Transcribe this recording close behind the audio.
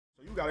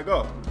You gotta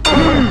go.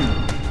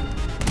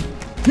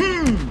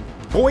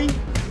 Boy.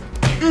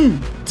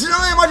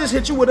 Damn, I just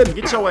hit you with it.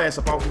 Get your ass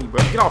up off me, bro.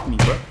 Get off me,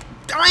 bro.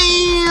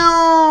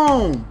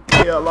 Damn.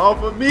 Hell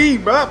off of me,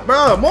 bro.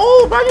 Bro,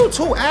 move, bro. You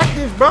too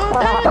active, bro.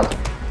 Damn.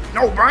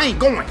 No, bro. I ain't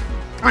going.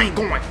 I ain't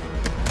going.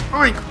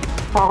 I ain't.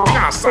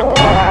 Nah, suck.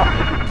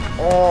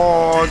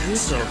 Oh,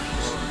 this is.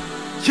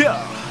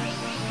 Yeah.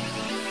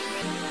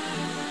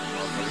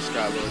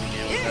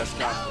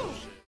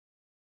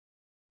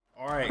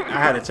 Alright, I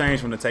had to change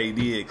from the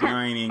TIK TOK.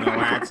 I ain't even gonna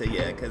lie to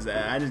you, because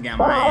I just got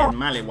my ass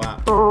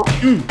mollywop.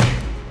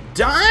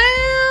 Damn!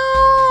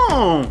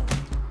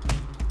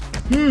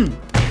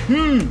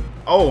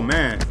 Oh,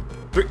 man.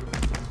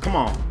 Come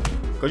on.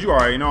 Because you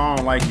already know I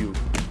don't like you.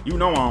 You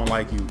know I don't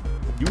like you.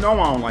 You know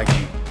I don't like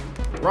you.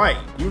 Right.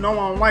 You know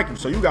I don't like you,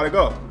 so you gotta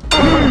go.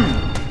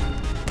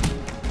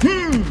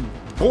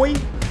 Boy.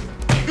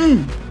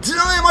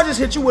 Damn, I just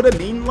hit you with a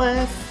mean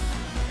left.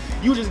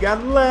 You just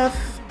got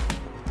left.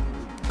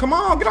 Come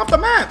on, get off the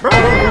mat, bro.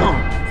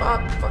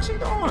 Damn. Fuck she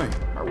doing?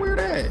 Her weird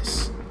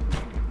ass.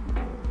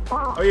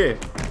 Oh, yeah.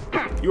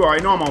 You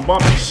already know I'm on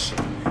bumpers.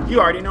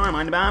 You already know I'm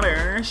on the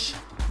bumpers.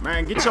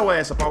 Man, get your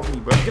ass up off me,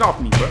 bro. Get off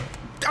me, bro.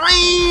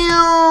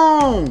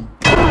 Damn!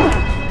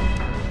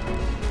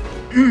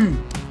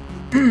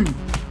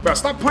 Bro,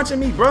 stop punching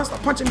me, bro.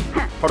 Stop punching me.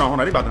 Hold on.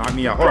 They about to knock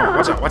me out. Hold on.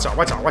 Watch out.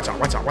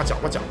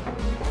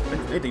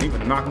 They think they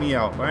finna knock me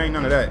out, but ain't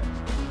none of that.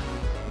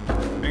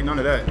 Ain't none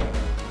of that.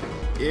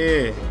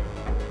 Yeah.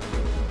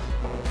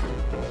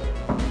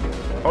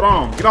 Hold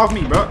on. Get off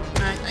me, bro.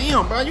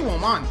 Damn, bro. You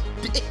want mine.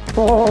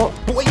 Boy.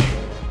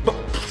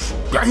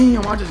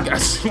 Damn, I just got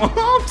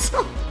swamped.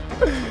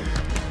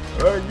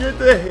 Get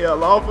the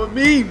hell off of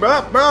me,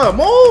 bro. Bro,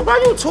 move, bro.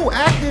 You too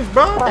active,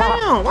 bro.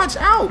 Damn, watch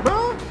out,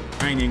 bro.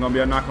 I ain't even gonna be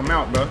able to knock him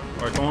out, bro,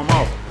 or throw him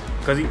off.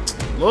 Cause he,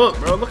 look,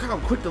 bro, look how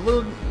quick the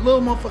little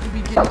motherfucker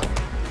be getting.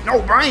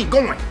 No, bro, I ain't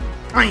going.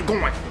 I ain't.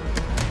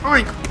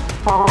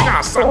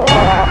 Nah, suck.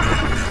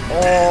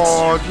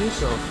 Oh, get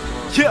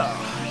your. Yeah.